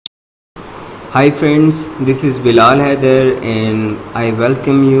Hi friends, this is Bilal Haider and I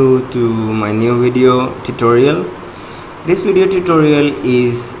welcome you to my new video tutorial. This video tutorial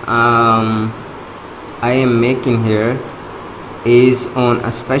is I am making here is on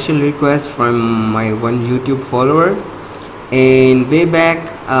a special request from my one YouTube follower, and way back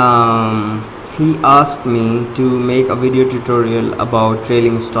he asked me to make a video tutorial about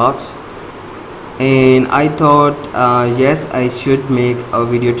trailing stops, and I thought yes, I should make a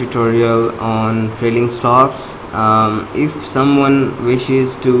video tutorial on trailing stops. If someone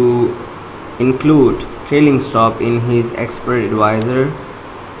wishes to include trailing stop in his expert advisor,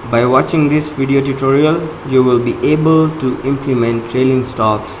 by watching this video tutorial you will be able to implement trailing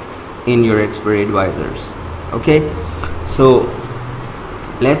stops in your expert advisors. Okay, so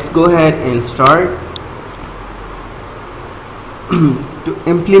let's go ahead and start. To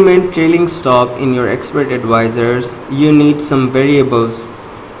implement trailing stop in your expert advisors, you need some variables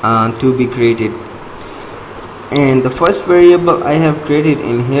to be created, and the first variable I have created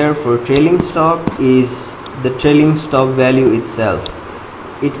in here for trailing stop is the trailing stop value itself.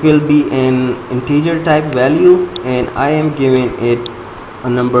 It will be an integer type value, and I am giving it a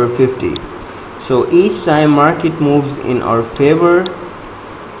number 50. So each time market moves in our favor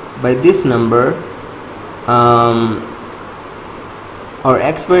by this number, our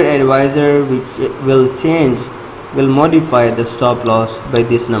expert advisor will modify the stop loss by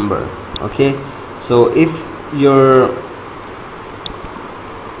this number. Okay, so if your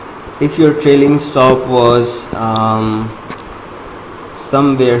trailing stop was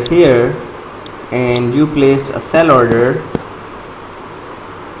somewhere here and you placed a sell order,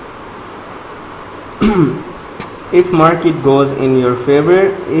 if market goes in your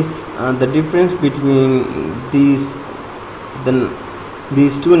favor, if the difference between these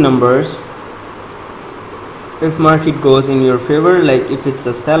two numbers, if market goes in your favor, like if it's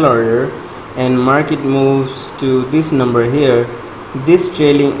a sell order and market moves to this number here, this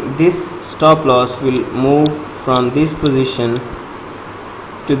stop loss will move from this position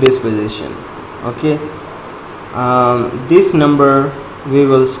to this position. Okay, this number we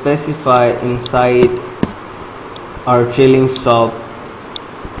will specify inside our trailing stop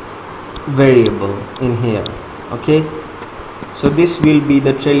variable in here. Okay, so this will be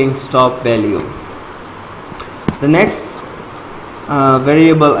the trailing stop value. The next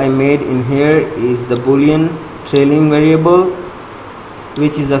variable I made in here is the Bullion trailing variable,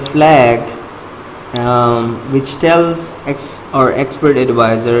 which is a flag which tells our expert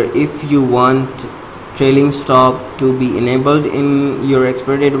advisor if you want trailing stop to be enabled in your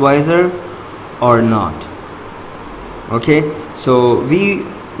expert advisor or not. Okay, so we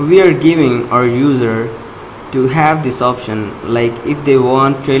are giving our user to have this option, like if they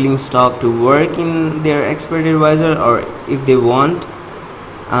want trailing stop to work in their expert advisor, or if they want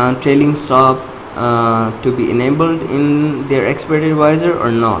trailing stop to be enabled in their expert advisor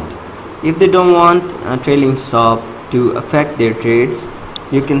or not. If they don't want trailing stop to affect their trades,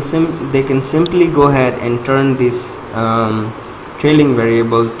 they can simply go ahead and turn this trailing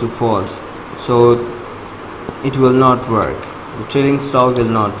variable to false, so it will not work. The trailing stop will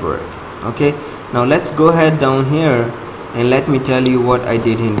not work. Okay, now let's go ahead down here and let me tell you what I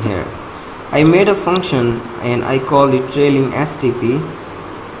did in here. I made a function and I called it trailing STP,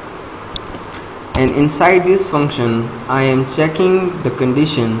 and inside this function I am checking the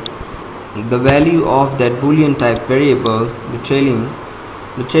condition, the value of that Boolean type variable, the trailing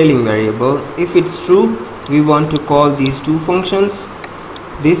variable. If it's true, we want to call these two functions.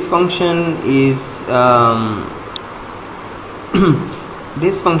 This function is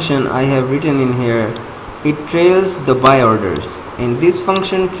this function I have written in here, it trails the buy orders, and this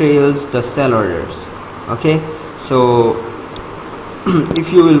function trails the sell orders. Okay, so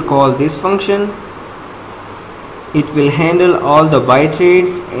if you will call this function, it will handle all the buy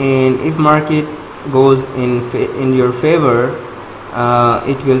trades, and if market goes in your favor,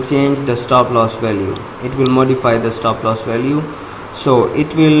 it will change the stop loss value. It will modify the stop loss value, so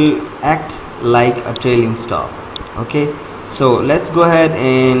it will act like a trailing stop. Okay, so let's go ahead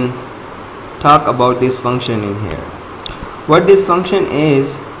and talk about this function in here. What this function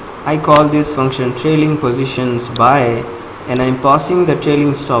is, I call this function trailing positions by, and I'm passing the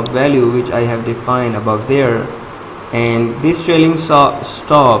trailing stop value which I have defined above there, and this trailing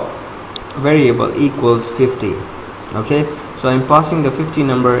stop variable equals 50. Okay, so I'm passing the 50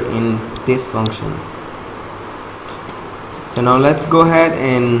 number in this function. So now let's go ahead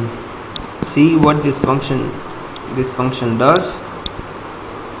and see what this function does.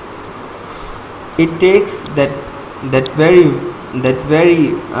 It takes that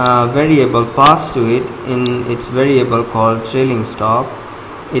variable passed to it in its variable called trailing stop,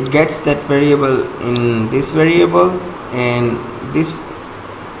 it gets that variable in this variable, and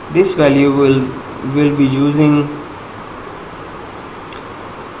this value will be using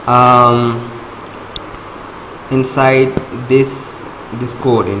inside this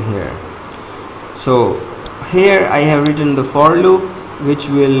code in here. So here I have written the for loop, which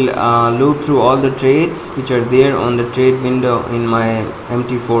will loop through all the trades which are there on the trade window in my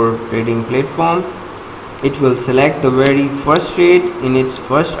MT4 trading platform. It will select the very first trade in its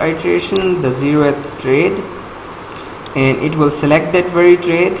first iteration, the 0th trade, and it will select that very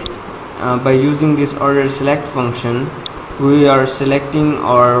trade by using this order select function. We are selecting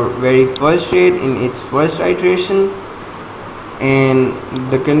our very first trade in its first iteration, and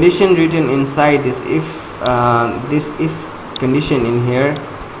the condition written inside this if condition in here,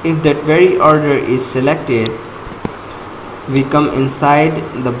 if that very order is selected, we come inside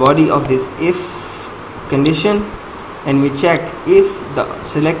the body of this if condition and we check if the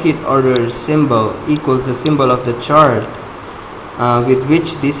selected order symbol equals the symbol of the chart with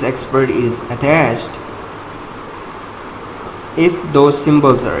which this expert is attached. If those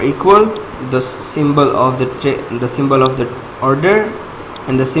symbols are equal, the symbol of the order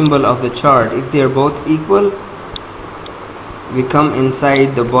and the symbol of the chart, if they are both equal, we come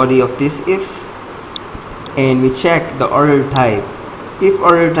inside the body of this if and we check the order type. If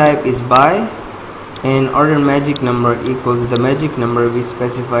order type is buy and order magic number equals the magic number we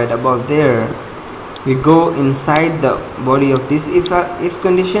specified above there, we go inside the body of this if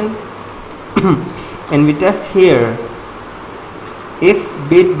condition and we test here. If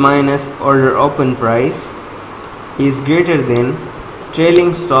bid minus order open price is greater than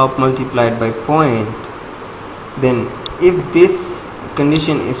trailing stop multiplied by point, then if this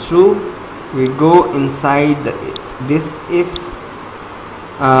condition is true, we go inside this if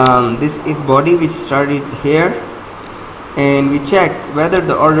body which started here, and we check whether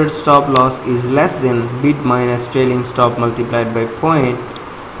the order stop loss is less than bid minus trailing stop multiplied by point.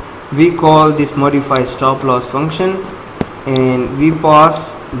 We call this modify stop loss function and we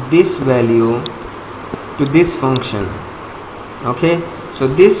pass this value to this function. Okay, so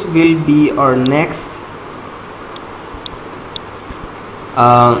this will be our next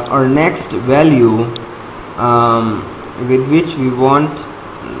value with which we want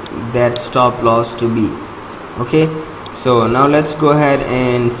that stop loss to be. Okay, so now let's go ahead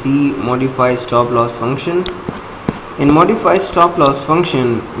and see modify stop loss function. In modify stop loss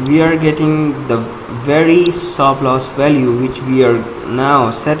function, we are getting the very stop loss value which we are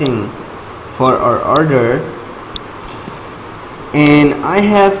now setting for our order, and I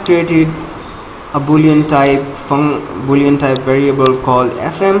have created a Boolean type variable called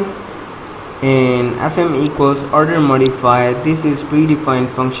fm, and fm equals order modify. This is predefined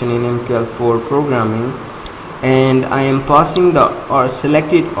function in Mql4 programming, and I am passing the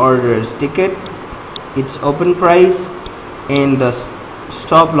selected orders ticket, its open price, and the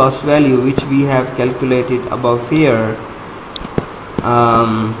stop loss value which we have calculated above here.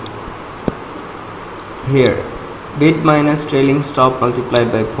 Here, bid minus trailing stop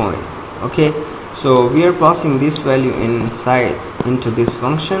multiplied by point. Okay, so we are passing this value inside into this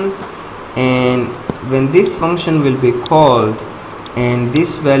function, and when this function will be called and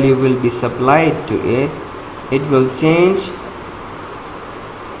this value will be supplied to it, it will change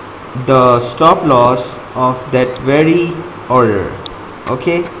the stop loss of that very order.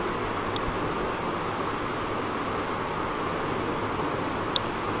 Okay,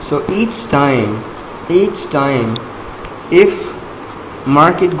 so each time if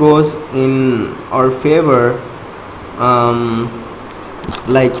market goes in our favor,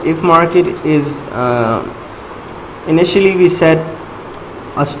 like if market is initially we set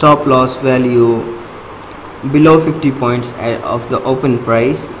a stop loss value below 50 points of the open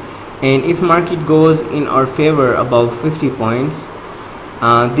price, and if market goes in our favor above 50 points,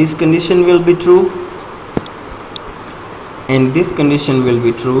 this condition will be true and this condition will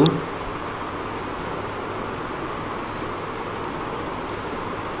be true.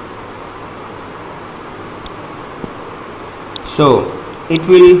 So it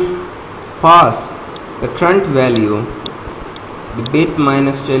will pass the current value, the bid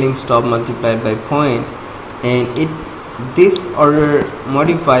minus trailing stop multiplied by point, and this order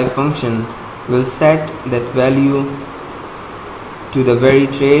modify function will set that value to the very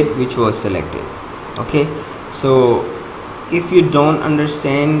trade which was selected. Okay, so if you don't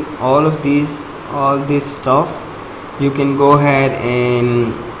understand all this stuff, you can go ahead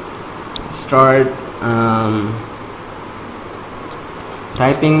and start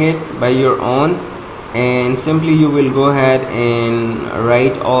typing it by your own, and simply you will go ahead and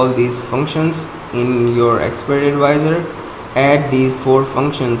write all these functions in your expert advisor, add these 4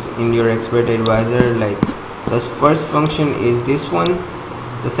 functions in your expert advisor. Like the first function is this one,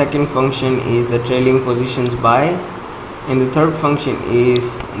 the second function is the trailing positions buy, and the third function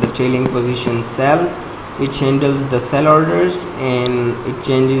is the trailing position sell, which handles the sell orders and it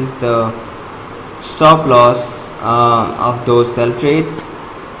changes the stop loss of those sell trades.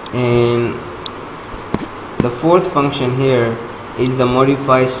 And the fourth function here is the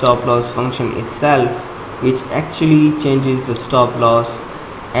modify stop loss function itself, which actually changes the stop loss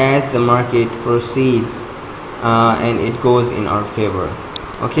as the market proceeds and it goes in our favor.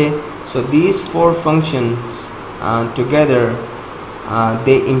 Okay, so these 4 functions together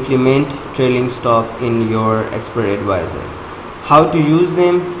they implement trailing stop in your expert advisor. How to use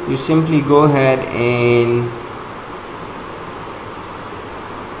them? You simply go ahead and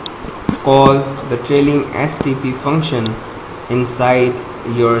call the trailing STP function inside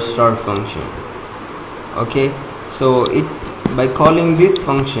your start function. Okay, so by calling this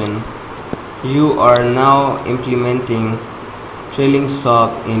function, you are now implementing trailing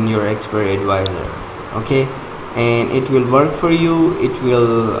stop in your expert advisor. Okay, and it will work for you. It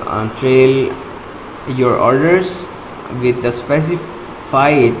will trail your orders with the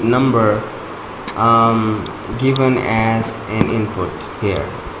specified number given as an input here.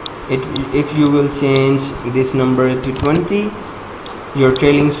 If you will change this number to 20, your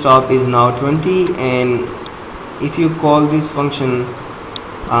trailing stop is now 20, and if you call this function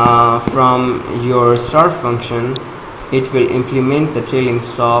from your start function, it will implement the trailing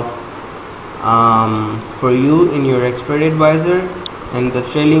stop for you in your expert advisor, and the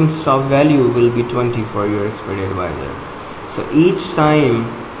trailing stop value will be 20 for your expert advisor. So each time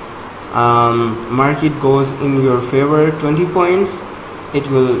market goes in your favor 20 points, it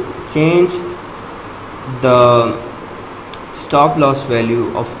will change the stop loss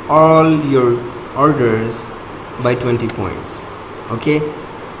value of all your orders by 20 points. Okay,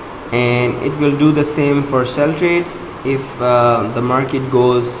 and it will do the same for sell trades. If the market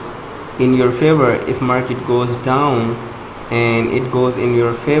goes in your favor, if market goes down and it goes in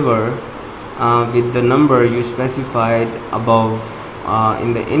your favor with the number you specified above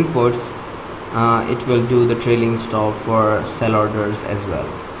in the inputs, it will do the trailing stop for sell orders as well.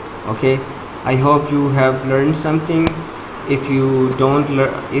 Okay, I hope you have learned something. If you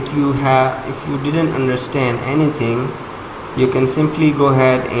didn't understand anything, you can simply go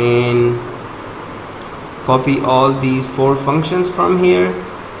ahead and copy all these 4 functions from here,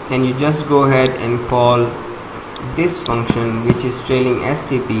 and you just go ahead and call this function, which is trailing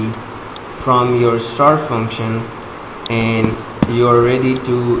STP, from your start function, and you are ready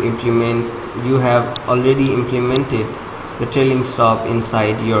to implement. You have already implemented the trailing stop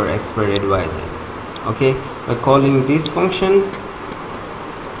inside your expert advisor. Okay, by calling this function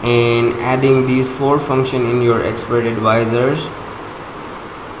and adding these 4 functions in your expert advisors,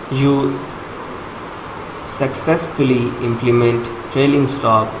 you successfully implement trailing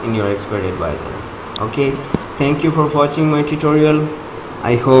stop in your expert advisor. Okay, thank you for watching my tutorial.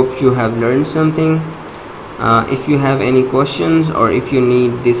 I hope you have learned something. If you have any questions or if you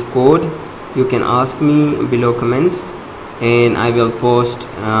need this code, you can ask me below comments and I will post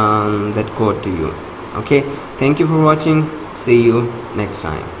that code to you. Okay, thank you for watching. See you next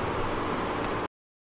time.